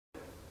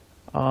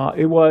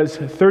It was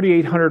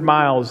 3,800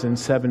 miles in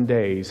 7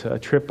 days, a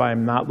trip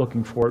I'm not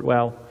looking forward.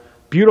 Well,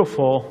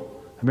 beautiful.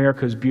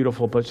 America's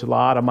beautiful, but it's a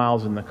lot of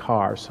miles in the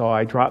car. So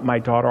I dropped my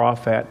daughter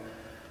off at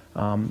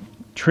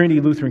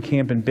Trinity Lutheran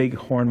Camp in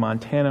Bighorn,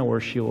 Montana, where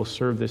she will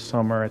serve this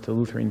summer at the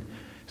Lutheran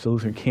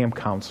camp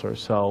counselor.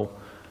 So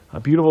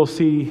beautiful to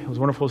see. It was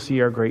wonderful to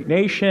see our great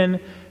nation.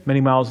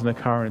 Many miles in the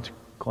car, and it's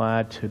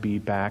glad to be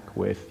back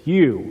with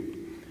you.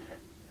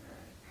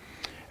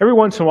 Every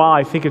once in a while,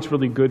 I think it's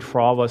really good for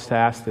all of us to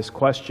ask this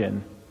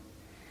question.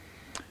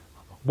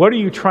 What are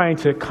you trying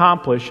to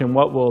accomplish, and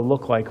what will it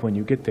look like when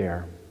you get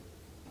there?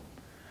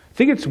 I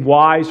think it's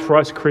wise for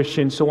us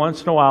Christians to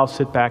once in a while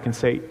sit back and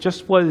say,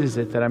 just what is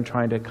it that I'm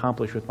trying to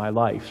accomplish with my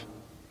life?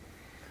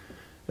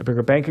 A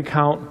bigger bank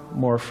account,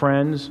 more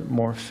friends,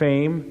 more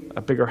fame,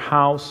 a bigger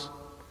house,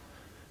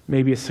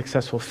 maybe a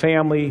successful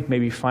family,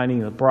 maybe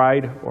finding the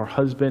bride or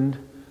husband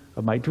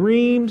of my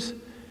dreams,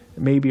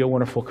 maybe a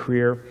wonderful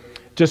career.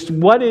 Just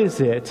what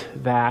is it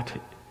that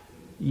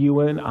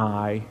you and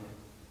I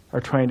are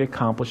trying to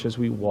accomplish as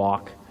we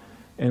walk?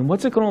 And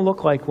what's it going to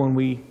look like when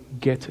we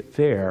get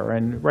there?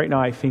 And right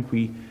now I think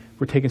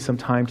we're taking some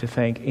time to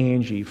thank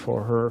Angie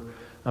for her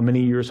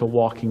many years of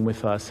walking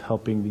with us,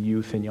 helping the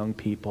youth and young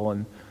people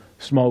and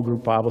small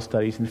group Bible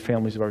studies and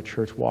families of our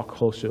church walk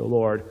closer to the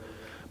Lord.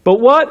 But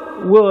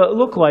what will it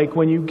look like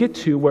when you get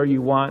to where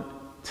you want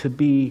to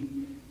be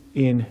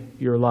in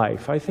your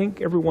life? I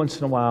think every once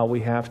in a while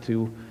we have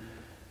to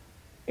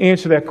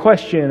answer that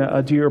question.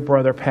 A dear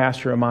brother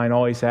pastor of mine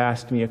always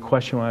asked me a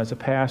question when I was a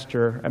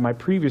pastor at my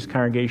previous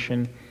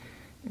congregation.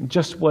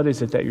 Just what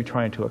is it that you're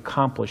trying to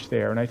accomplish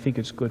there? And I think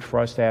it's good for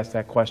us to ask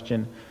that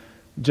question.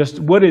 Just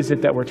what is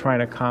it that we're trying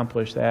to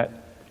accomplish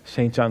at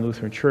St. John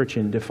Lutheran Church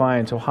in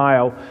Defiance,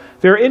 Ohio?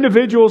 There are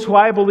individuals who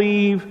I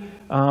believe,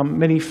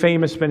 many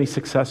famous, many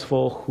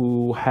successful,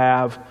 who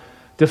have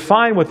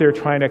defined what they're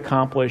trying to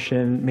accomplish,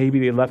 and maybe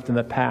they left in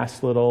the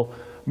past little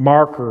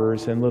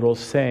markers and little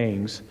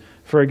sayings.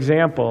 For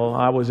example,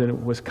 I was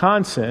in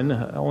Wisconsin,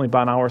 only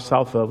about an hour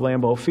south of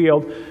Lambeau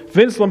Field.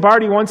 Vince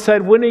Lombardi once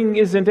said, winning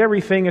isn't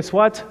everything, it's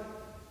what?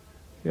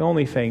 The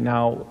only thing.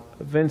 Now,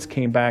 Vince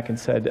came back and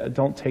said,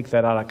 don't take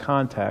that out of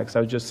context. I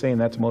was just saying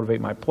that to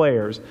motivate my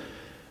players.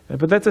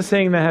 But that's a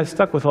saying that has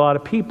stuck with a lot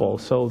of people.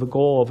 So the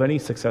goal of any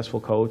successful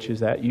coach is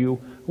that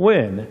you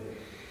win.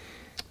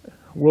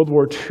 World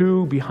War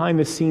II, behind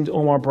the scenes,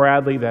 Omar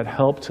Bradley, that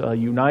helped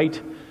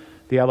unite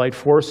the Allied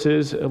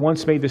forces,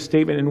 once made the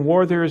statement, in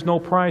war there is no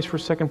prize for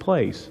second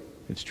place.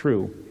 It's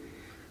true.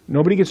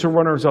 Nobody gets a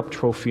runners-up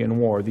trophy in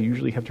war. They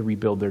usually have to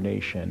rebuild their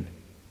nation.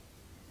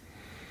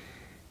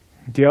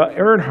 Dale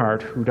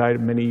Earnhardt, who died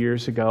many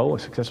years ago, a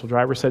successful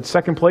driver, said,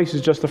 second place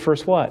is just the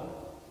first what?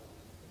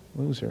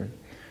 Loser.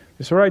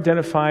 He sort of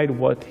identified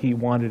what he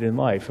wanted in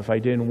life. If I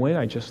didn't win,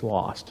 I just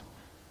lost.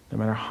 No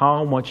matter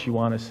how much you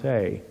want to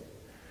say.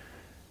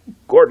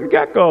 Gordon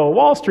Gekko,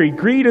 Wall Street,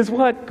 greed is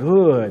what?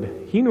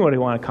 Good. He knew what he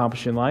wanted to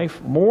accomplish in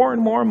life. More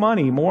and more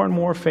money, more and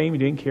more fame. He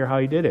didn't care how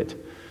he did it.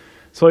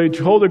 So he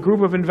told a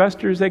group of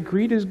investors that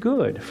greed is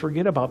good.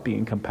 Forget about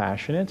being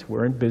compassionate.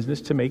 We're in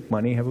business to make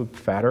money, have a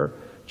fatter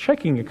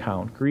checking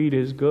account. Greed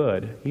is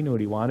good. He knew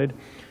what he wanted.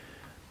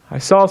 I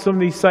saw some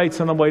of these sites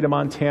on the way to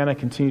Montana,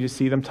 continue to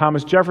see them.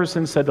 Thomas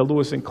Jefferson said to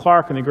Lewis and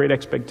Clark in the Great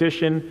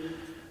Expedition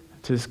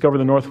to discover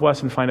the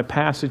Northwest and find a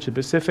passage to the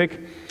Pacific.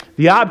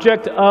 The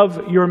object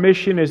of your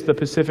mission is the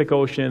Pacific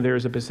Ocean, and there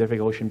is a Pacific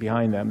Ocean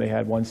behind them. They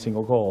had one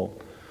single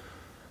goal.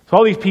 So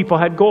all these people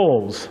had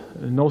goals.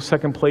 No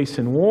second place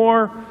in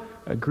war.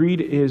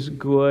 Greed is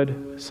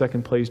good.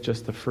 Second place,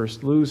 just the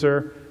first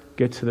loser.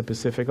 Get to the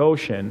Pacific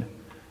Ocean.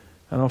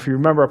 I don't know if you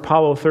remember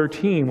Apollo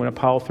 13, when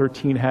Apollo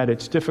 13 had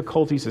its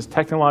difficulties, its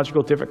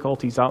technological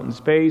difficulties out in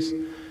space.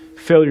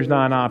 Failure is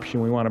not an option.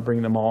 We want to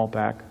bring them all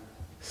back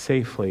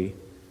safely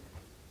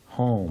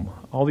home.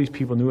 All these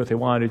people knew what they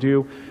wanted to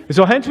do. And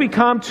so hence we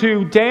come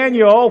to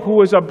Daniel, who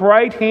was a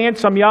bright,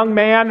 handsome young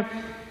man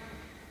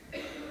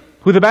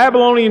who the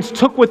Babylonians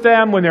took with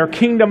them when their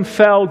kingdom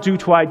fell due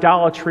to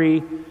idolatry.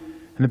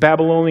 And the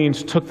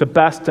Babylonians took the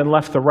best and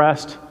left the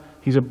rest.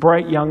 He's a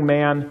bright young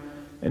man,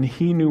 and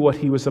he knew what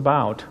he was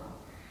about.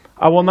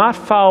 I will not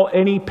follow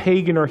any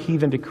pagan or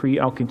heathen decree.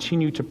 I'll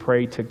continue to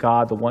pray to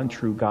God, the one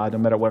true God, no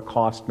matter what it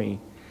cost me.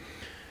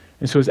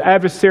 And so his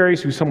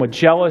adversaries, who were somewhat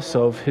jealous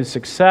of his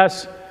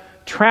success,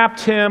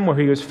 trapped him where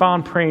he was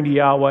found praying to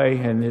Yahweh,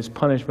 and his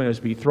punishment was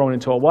to be thrown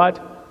into a what?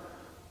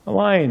 A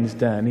lion's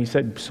den. He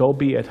said, so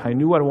be it. I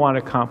knew what I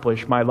wanted to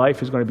accomplish. My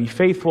life is going to be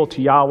faithful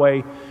to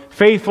Yahweh,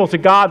 faithful to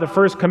God. The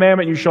first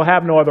commandment, you shall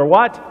have no other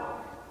what?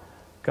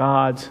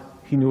 Gods.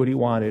 He knew what he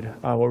wanted.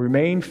 I will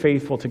remain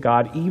faithful to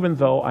God, even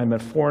though I'm a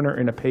foreigner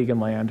in a pagan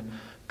land.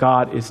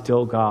 God is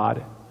still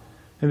God.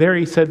 And there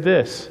he said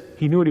this.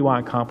 He knew what he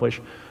wanted to accomplish.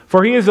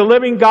 For he is a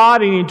living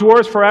God, and he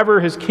endures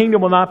forever. His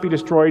kingdom will not be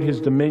destroyed. His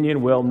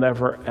dominion will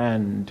never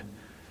end.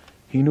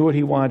 He knew what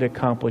he wanted to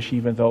accomplish,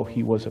 even though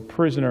he was a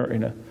prisoner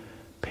in a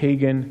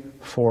pagan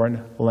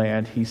foreign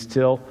land. He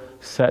still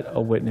set a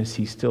witness.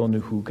 He still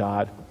knew who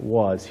God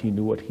was. He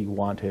knew what he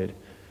wanted.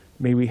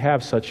 May we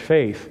have such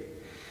faith.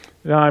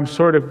 Now, I'm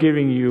sort of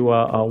giving you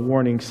a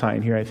warning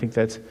sign here. I think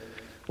that's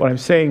what I'm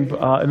saying.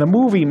 In the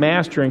movie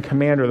Master and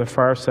Commander of the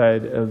Far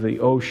Side of the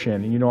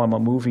Ocean, and you know I'm a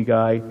movie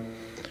guy,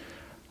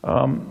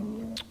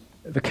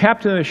 the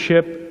captain of the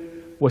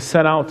ship was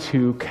sent out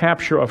to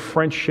capture a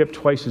French ship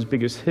twice as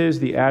big as his,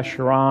 the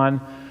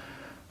Acheron,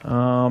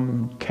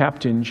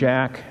 Captain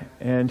Jack,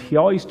 and he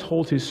always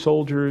told his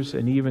soldiers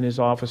and even his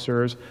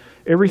officers,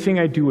 everything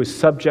I do is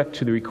subject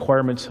to the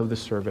requirements of the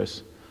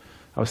service.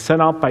 I was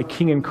sent out by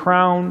King and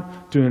Crown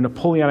during the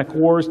Napoleonic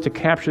Wars to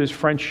capture this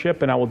French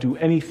ship, and I will do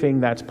anything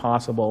that's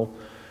possible.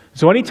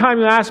 So anytime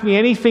you ask me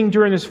anything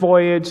during this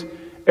voyage,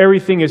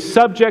 everything is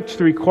subject to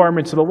the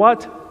requirements of the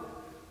what?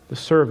 The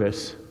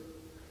service.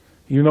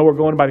 You know we're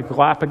going by the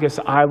Galapagos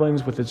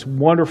Islands with its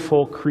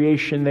wonderful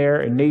creation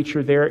there and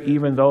nature there,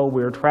 even though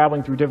we're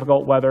traveling through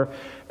difficult weather.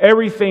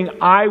 Everything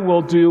I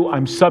will do,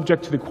 I'm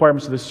subject to the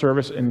requirements of the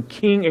service, and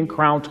King and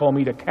Crown told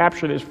me to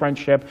capture this French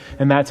ship,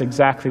 and that's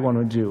exactly what I'm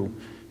going to do.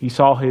 He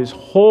saw his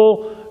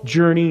whole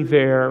journey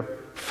there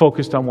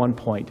focused on one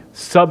point,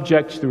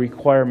 subject to the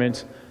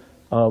requirements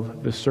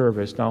of the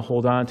service. Now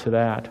hold on to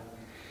that.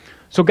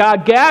 So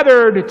God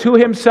gathered to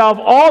himself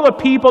all the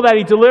people that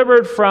he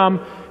delivered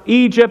from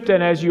Egypt,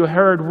 and as you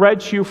read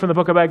to you from the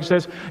book of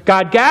Exodus,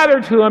 God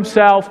gathered to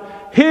himself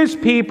his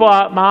people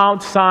at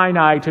Mount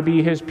Sinai to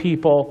be his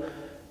people,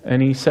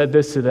 and he said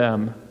this to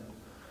them,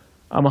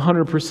 I'm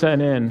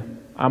 100% in.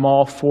 I'm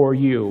all for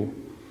you.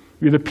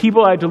 You're the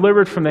people I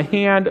delivered from the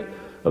hand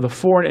of the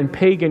foreign and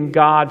pagan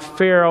god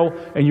Pharaoh,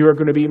 and you are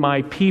going to be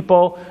my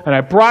people. And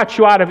I brought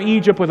you out of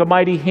Egypt with a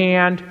mighty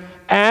hand,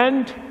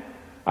 and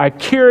I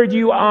carried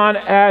you on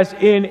as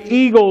in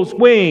eagle's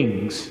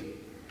wings.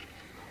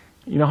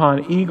 You know how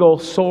an eagle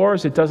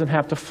soars? It doesn't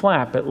have to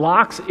flap. It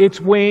locks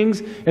its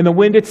wings, and the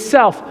wind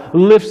itself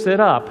lifts it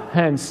up.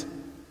 Hence,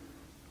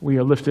 we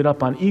are lifted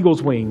up on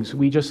eagle's wings.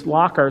 We just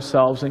lock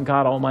ourselves, and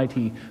God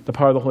Almighty, the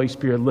power of the Holy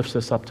Spirit, lifts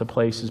us up to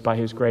places by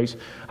his grace.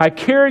 I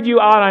carried you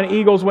out on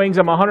eagle's wings.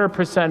 I'm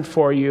 100%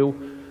 for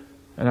you,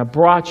 and I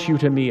brought you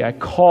to me. I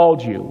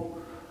called you.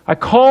 I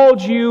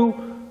called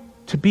you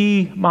to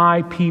be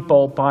my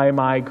people by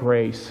my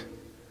grace,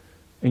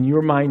 and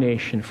you're my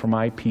nation for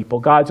my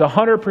people. God's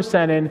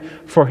 100% in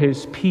for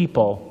his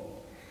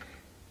people.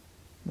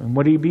 And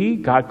what do he be?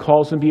 God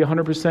calls him to be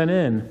 100%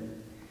 in.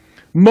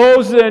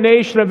 Moses and the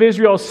nation of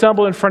Israel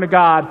assembled in front of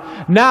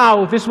God.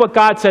 Now, this is what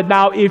God said.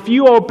 Now, if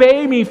you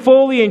obey me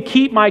fully and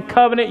keep my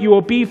covenant, you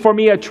will be for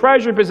me a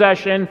treasured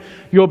possession.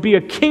 You will be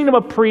a kingdom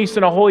of priests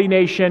and a holy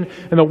nation,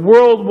 and the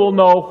world will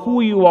know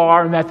who you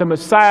are and that the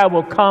Messiah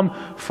will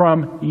come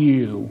from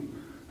you.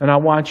 And I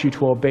want you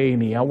to obey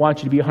me. I want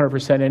you to be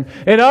 100% in.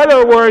 In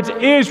other words,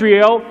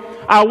 Israel,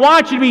 I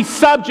want you to be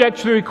subject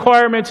to the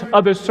requirements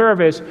of the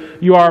service.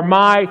 You are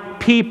my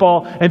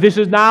people, and this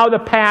is now the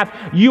path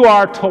you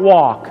are to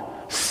walk.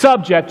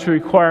 Subject to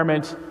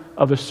requirements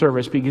of the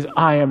service, because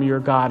I am your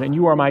God, and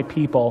you are my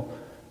people,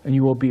 and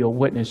you will be a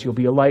witness. You'll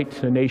be a light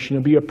to the nation.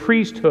 You'll be a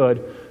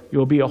priesthood.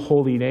 You'll be a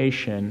holy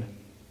nation.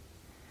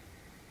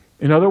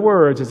 In other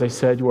words, as I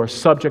said, you are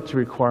subject to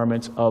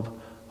requirements of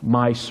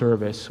my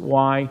service.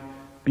 Why?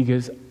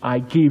 Because I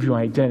gave you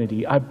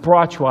identity. I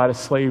brought you out of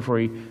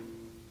slavery.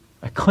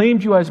 I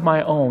claimed you as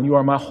my own. You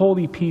are my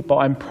holy people.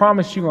 I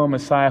promised you a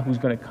Messiah who's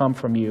going to come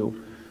from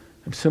you.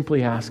 I'm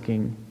simply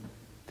asking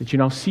that you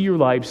now see your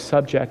lives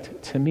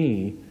subject to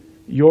me,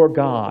 your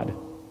God,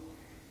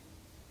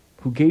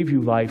 who gave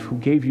you life, who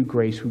gave you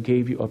grace, who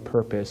gave you a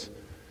purpose.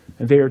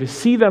 And they are to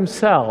see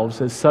themselves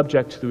as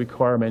subject to the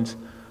requirements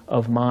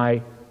of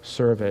my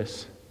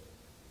service.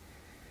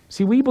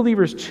 See, we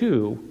believers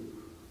too,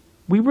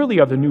 we really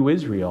are the new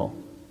Israel.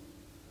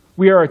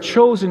 We are a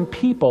chosen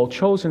people,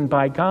 chosen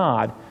by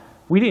God.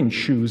 We didn't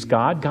choose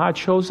God. God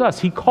chose us.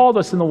 He called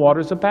us in the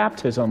waters of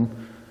baptism.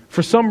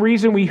 For some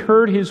reason, we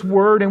heard his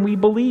word and we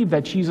believe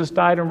that Jesus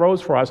died and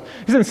rose for us.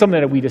 This isn't something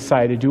that we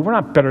decided to do. We're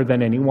not better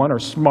than anyone or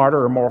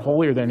smarter or more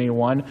holier than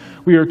anyone.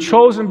 We are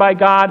chosen by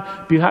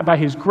God, by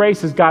his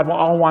grace, as God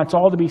wants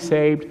all to be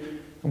saved.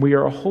 And we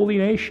are a holy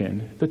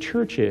nation. The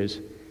church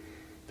is.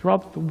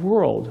 Throughout the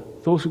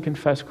world, those who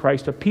confess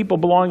Christ are people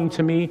belonging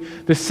to me.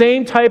 The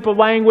same type of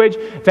language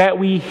that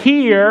we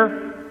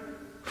hear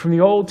from the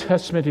Old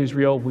Testament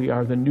Israel, we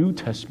are the New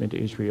Testament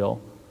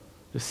Israel.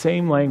 The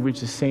same language,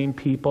 the same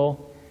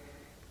people.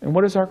 And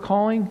what is our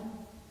calling?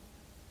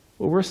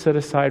 Well, we're set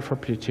aside for a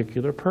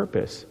particular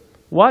purpose.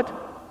 What?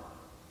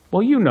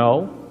 Well, you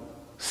know,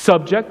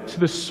 subject to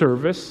the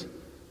service,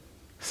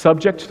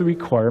 subject to the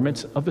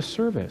requirements of the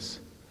service.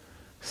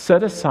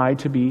 Set aside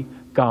to be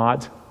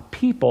God's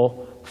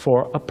people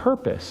for a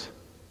purpose.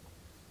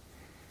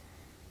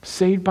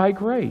 Saved by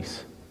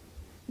grace.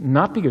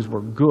 Not because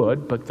we're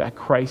good, but that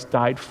Christ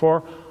died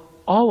for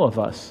all of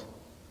us.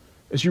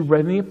 As you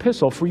read in the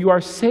epistle, for you are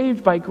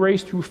saved by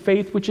grace through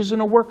faith, which isn't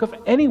a work of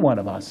any one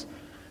of us.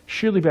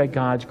 Surely by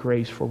God's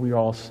grace, for we are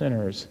all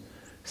sinners.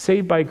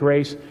 Saved by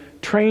grace,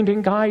 trained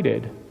and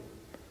guided.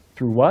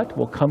 Through what?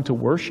 We'll come to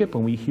worship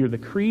and we hear the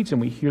creeds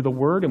and we hear the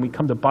word and we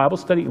come to Bible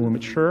study and we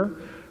mature.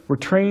 We're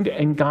trained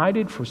and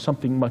guided for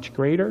something much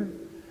greater.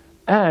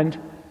 And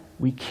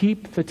we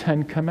keep the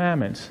 10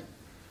 Commandments.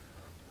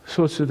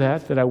 So it's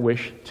that I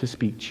wish to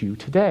speak to you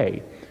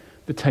today.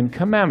 The 10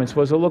 Commandments,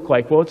 what does it look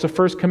like? Well, it's the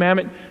first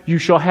commandment, you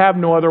shall have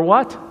no other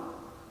what?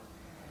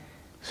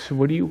 So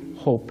what do you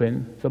hope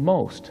in the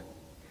most?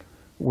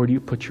 Where do you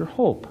put your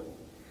hope?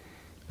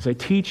 As I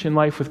teach in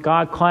Life with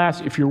God class,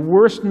 if your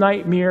worst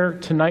nightmare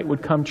tonight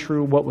would come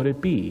true, what would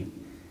it be?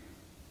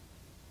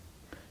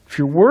 If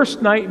your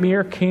worst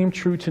nightmare came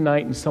true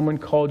tonight and someone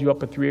called you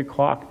up at 3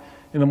 o'clock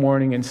in the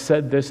morning and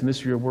said this, and this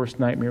is your worst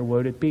nightmare, what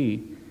would it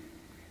be?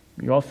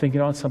 You're all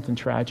thinking on something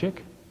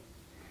tragic?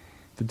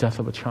 The death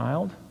of a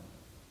child?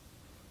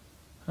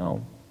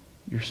 Oh,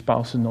 your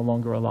spouse is no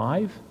longer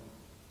alive?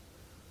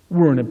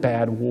 We're in a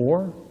bad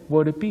war?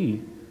 What would it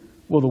be?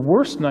 Well, the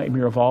worst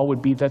nightmare of all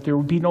would be that there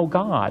would be no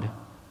God,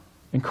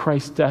 and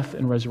Christ's death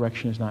and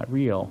resurrection is not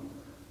real.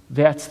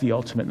 That's the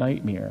ultimate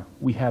nightmare.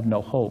 We have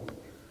no hope.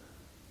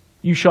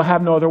 You shall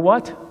have no other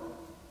what?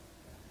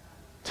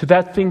 To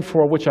that thing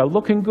for which I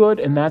look in good,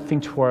 and that thing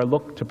to where I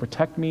look to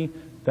protect me,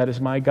 that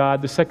is my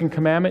God. The second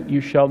commandment,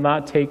 you shall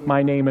not take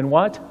my name in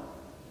what?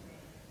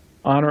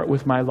 Honor it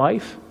with my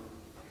life.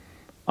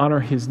 Honor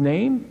his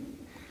name.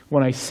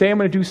 When I say I'm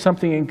going to do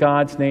something in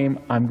God's name,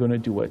 I'm going to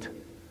do it.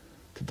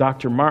 To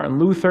Dr. Martin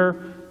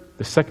Luther,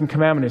 the second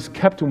commandment is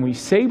kept when we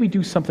say we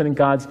do something in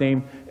God's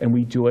name and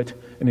we do it,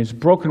 and is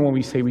broken when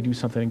we say we do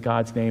something in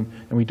God's name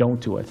and we don't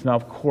do it. Now,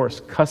 of course,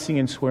 cussing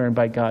and swearing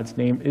by God's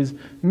name is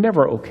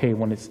never okay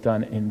when it's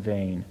done in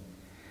vain.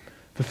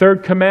 The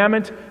third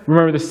commandment,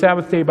 remember the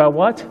Sabbath day by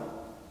what?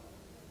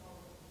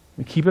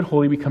 We keep it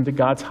holy. We come to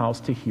God's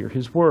house to hear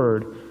his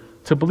word,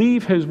 to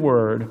believe his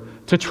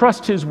word, to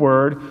trust his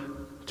word,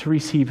 to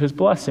receive his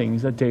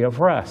blessings, a day of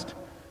rest.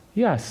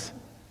 Yes,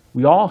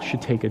 we all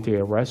should take a day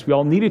of rest. We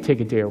all need to take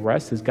a day of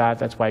rest as God.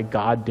 That's why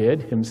God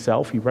did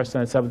himself. He rested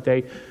on the seventh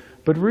day.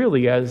 But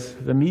really, as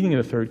the meaning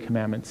of the third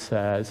commandment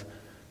says,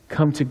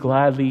 come to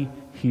gladly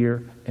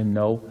hear and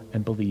know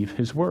and believe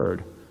his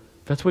word.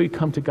 That's why you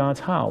come to God's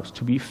house,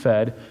 to be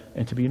fed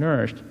and to be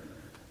nourished.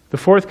 The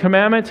fourth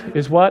commandment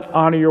is what?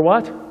 Honor your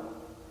what?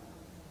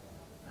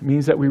 It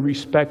means that we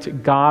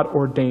respect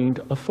God-ordained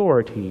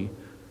authority.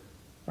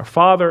 Our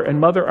father and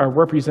mother are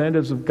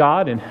representatives of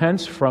God, and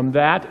hence from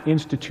that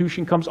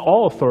institution comes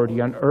all authority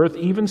on earth,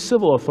 even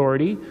civil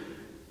authority.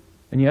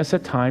 And yes,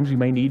 at times we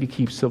may need to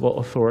keep civil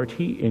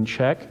authority in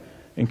check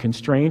and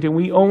constrained, and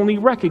we only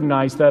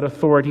recognize that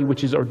authority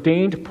which is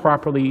ordained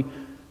properly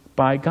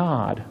by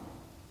God.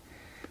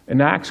 In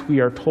Acts,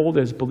 we are told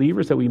as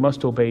believers that we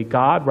must obey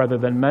God rather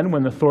than men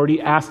when authority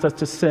asks us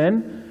to sin.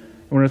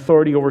 And when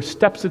authority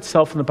oversteps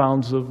itself in the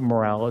bounds of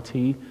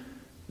morality,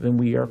 then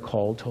we are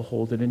called to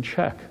hold it in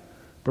check.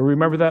 But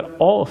remember that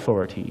all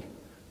authority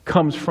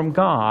comes from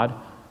God,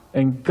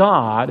 and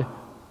God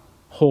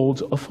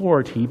holds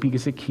authority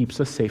because it keeps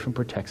us safe and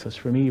protects us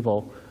from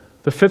evil.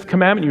 The fifth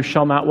commandment, you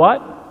shall not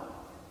what?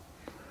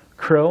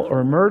 Kill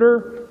or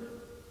murder.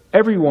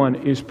 Everyone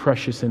is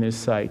precious in his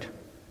sight.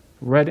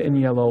 Red and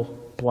yellow,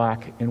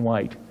 black and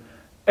white.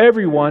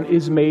 Everyone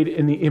is made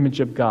in the image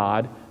of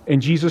God.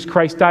 And Jesus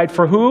Christ died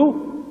for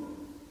who?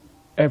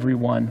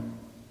 Everyone.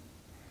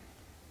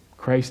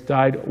 Christ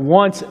died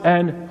once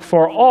and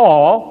for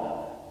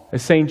all.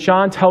 As St.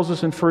 John tells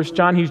us in 1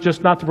 John, he's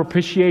just not the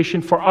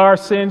propitiation for our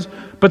sins,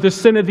 but the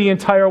sin of the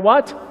entire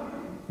what?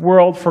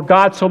 World. For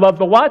God so loved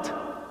the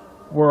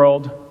what?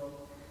 World.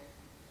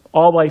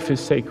 All life is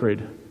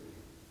sacred.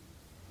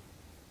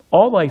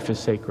 All life is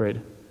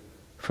sacred,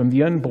 from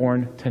the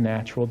unborn to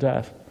natural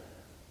death.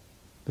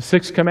 The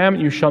sixth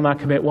commandment, you shall not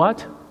commit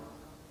what?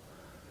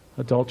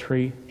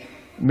 Adultery.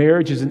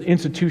 Marriage is an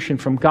institution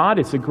from God.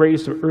 It's the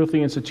greatest of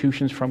earthly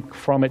institutions.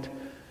 From it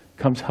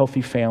comes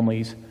healthy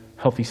families,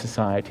 healthy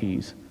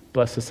societies,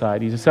 blessed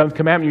societies. The seventh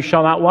commandment, you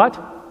shall not what?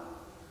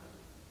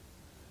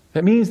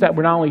 That means that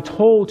we're not only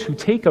told to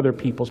take other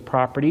people's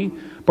property,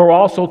 but we're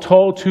also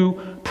told to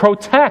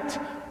protect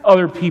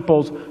other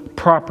people's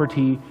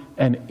property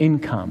and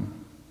income.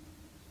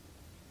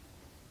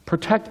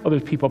 Protect other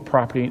people's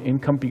property and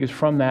income, because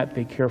from that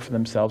they care for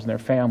themselves and their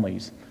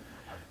families.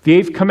 The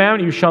eighth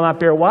commandment, you shall not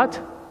bear what?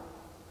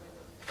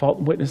 False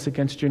witness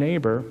against your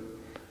neighbor.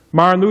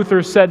 Martin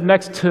Luther said,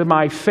 next to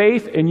my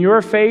faith and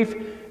your faith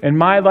and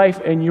my life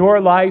and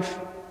your life,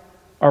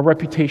 our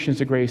reputation is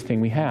the greatest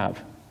thing we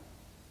have.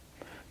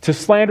 To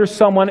slander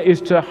someone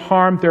is to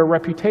harm their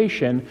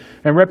reputation,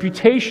 and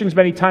reputations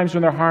many times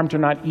when they're harmed are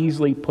not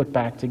easily put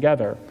back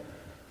together.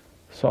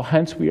 So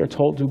hence we are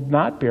told to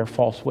not bear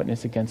false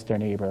witness against our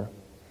neighbor,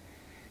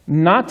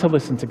 not to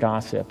listen to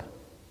gossip,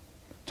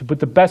 to put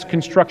the best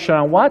construction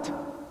on what?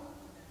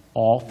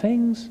 All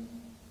things,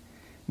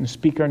 and to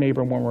speak our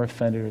neighbor when we're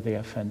offended or they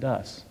offend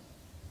us.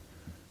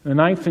 The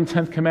ninth and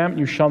 10th commandment,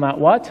 you shall not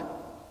what?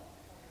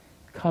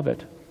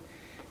 Covet.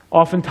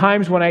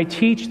 Oftentimes when I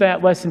teach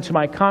that lesson to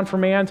my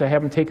confirmands, I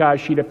have them take out a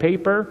sheet of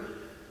paper,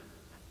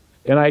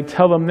 and I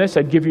tell them this: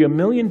 I'd give you $1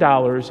 million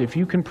if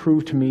you can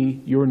prove to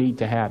me your need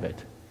to have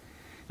it.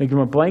 I give them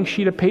a blank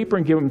sheet of paper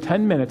and give them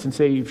 10 minutes and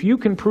say, if you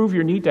can prove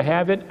your need to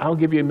have it, I'll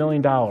give you $1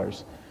 million.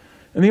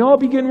 And they all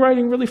begin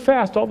writing really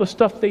fast, all the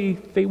stuff they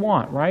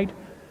want, right?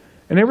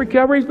 And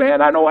everybody's,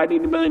 man, I know I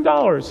need $1 million.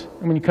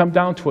 And when you come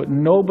down to it,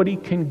 nobody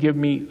can give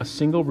me a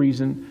single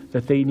reason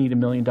that they need $1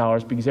 million,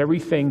 because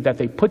everything that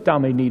they put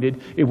down they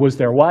needed, it was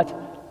their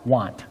what?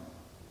 Want.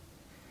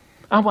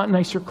 I want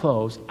nicer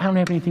clothes. I don't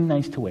have anything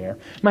nice to wear.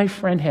 My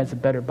friend has a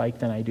better bike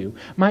than I do.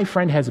 My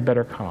friend has a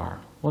better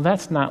car. Well,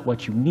 that's not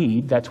what you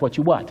need. That's what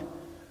you what?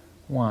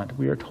 Want.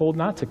 We are told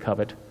not to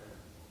covet.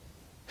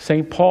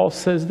 St. Paul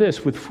says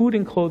this, with food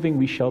and clothing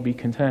we shall be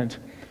content.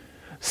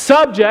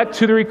 Subject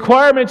to the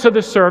requirements of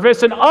the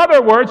service. In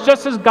other words,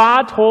 just as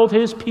God told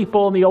his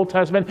people in the Old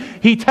Testament,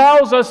 he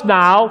tells us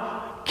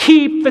now,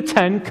 keep the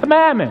 10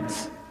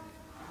 Commandments.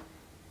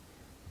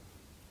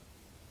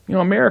 You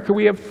know, America,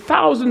 we have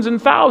thousands and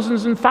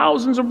thousands and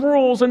thousands of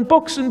rules and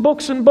books and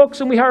books and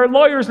books, and we hire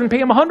lawyers and pay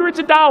them hundreds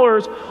of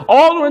dollars,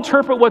 all to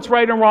interpret what's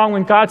right and wrong,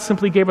 when God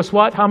simply gave us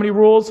what? How many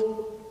rules?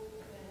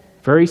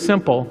 Very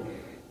simple.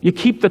 You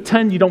keep the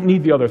 10, you don't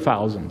need the other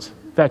thousands.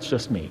 That's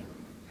just me.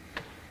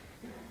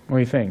 What do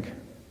you think?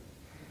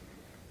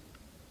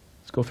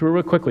 Let's go through it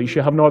real quickly. You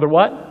should have no other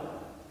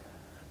what?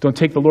 Don't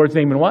take the Lord's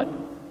name in what?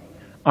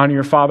 Honor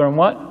your father and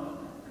what?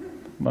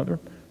 Mother.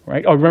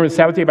 Right? Oh, remember the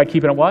Sabbath day by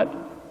keeping it what?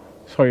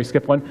 Sorry,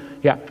 skip one.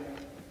 Yeah.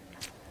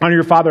 Honor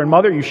your father and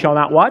mother. You shall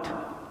not what?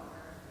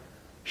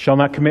 Shall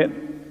not commit.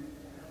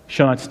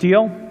 Shall not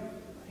steal.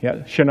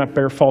 Yeah. Shall not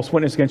bear false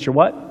witness against your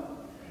what?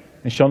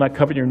 And shall not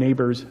covet your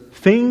neighbor's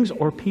things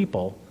or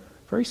people.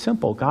 Very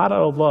simple. God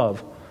out of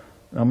love.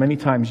 Now, many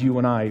times you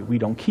and I, we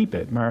don't keep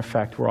it. Matter of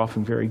fact, we're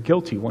often very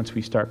guilty once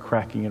we start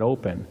cracking it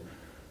open.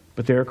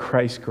 But there,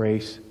 Christ's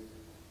grace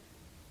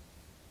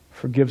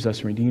forgives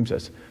us and redeems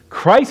us.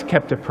 Christ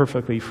kept it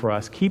perfectly for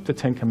us. Keep the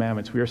 10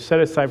 Commandments. We are set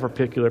aside for a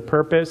particular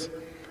purpose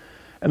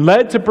and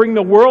led to bring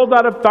the world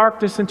out of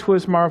darkness into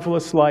his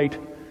marvelous light.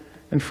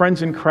 And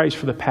friends in Christ,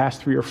 for the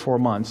past 3 or 4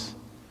 months,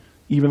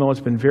 even though it's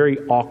been very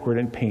awkward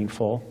and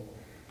painful,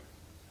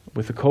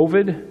 with the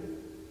COVID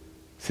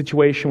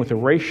situation, with the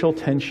racial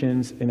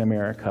tensions in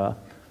America,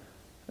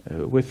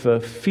 with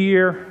the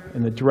fear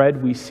and the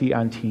dread we see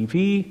on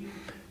TV,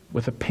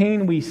 with the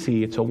pain we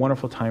see, it's a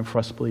wonderful time for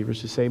us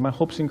believers to say, my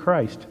hope's in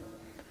Christ.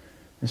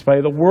 In spite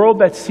of the world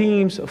that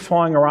seems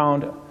falling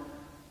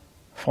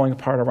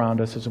apart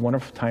around us, it's a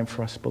wonderful time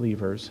for us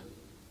believers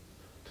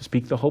to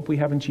speak the hope we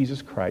have in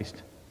Jesus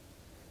Christ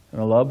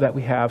and the love that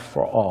we have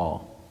for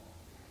all.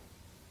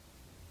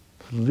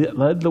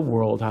 Led the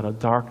world out of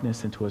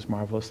darkness into his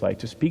marvelous light,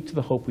 to speak to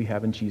the hope we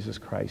have in Jesus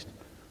Christ,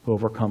 who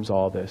overcomes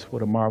all this.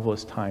 What a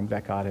marvelous time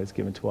that God has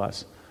given to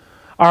us.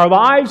 Our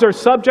lives are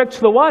subject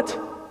to the what?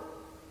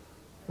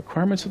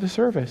 Requirements of the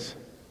service.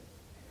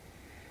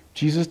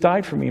 Jesus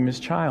died for me, I'm his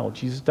child.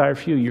 Jesus died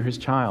for you, you're his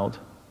child.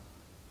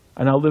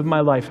 And I'll live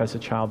my life as a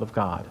child of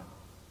God.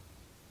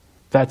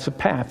 That's a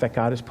path that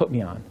God has put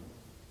me on.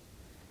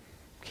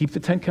 Keep the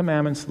 10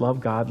 Commandments, love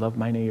God, love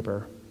my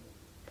neighbor.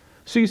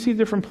 So you see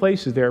different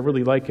places there. I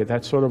really like it.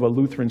 That's sort of a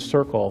Lutheran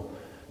circle,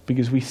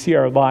 because we see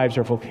our lives,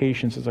 our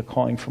vocations as a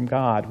calling from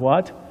God.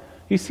 What?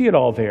 You see it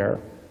all there.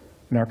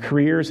 In our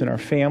careers, in our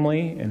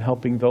family, in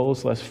helping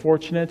those less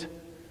fortunate.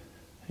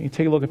 You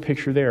take a look at a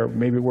picture there.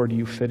 Maybe where do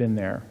you fit in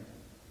there?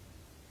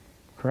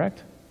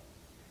 Correct?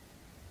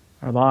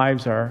 Our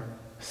lives are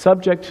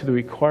subject to the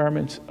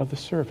requirements of the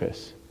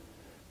service.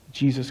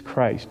 Jesus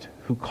Christ,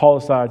 who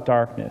calls us out of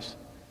darkness.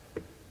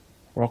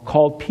 We're a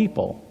called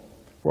people.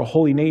 We're a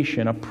holy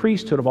nation, a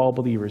priesthood of all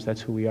believers.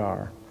 That's who we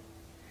are.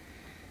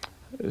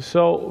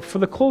 So for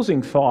the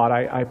closing thought,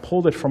 I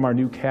pulled it from our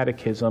new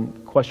catechism,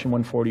 question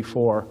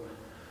 144.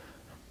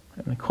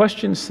 And the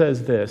question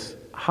says this: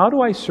 how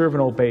do I serve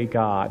and obey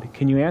God?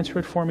 Can you answer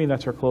it for me?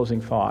 That's our closing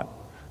thought.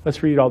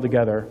 Let's read it all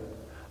together.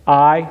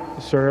 I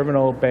serve and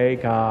obey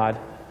God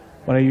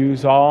when I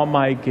use all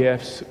my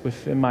gifts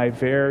within my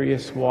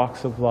various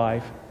walks of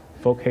life,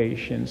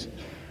 vocations,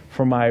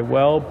 for my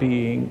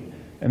well-being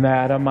and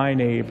that of my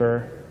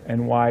neighbor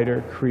and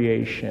wider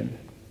creation.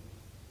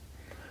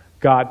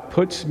 God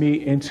puts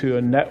me into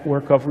a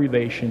network of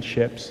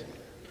relationships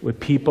with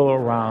people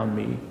around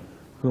me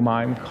whom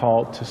I'm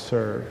called to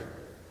serve.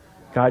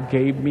 God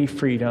gave me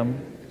freedom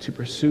to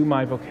pursue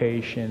my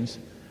vocations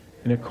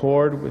in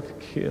accord with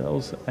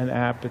skills and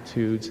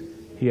aptitudes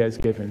he has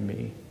given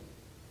me.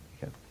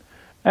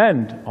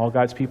 And all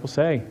God's people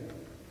say,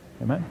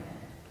 amen.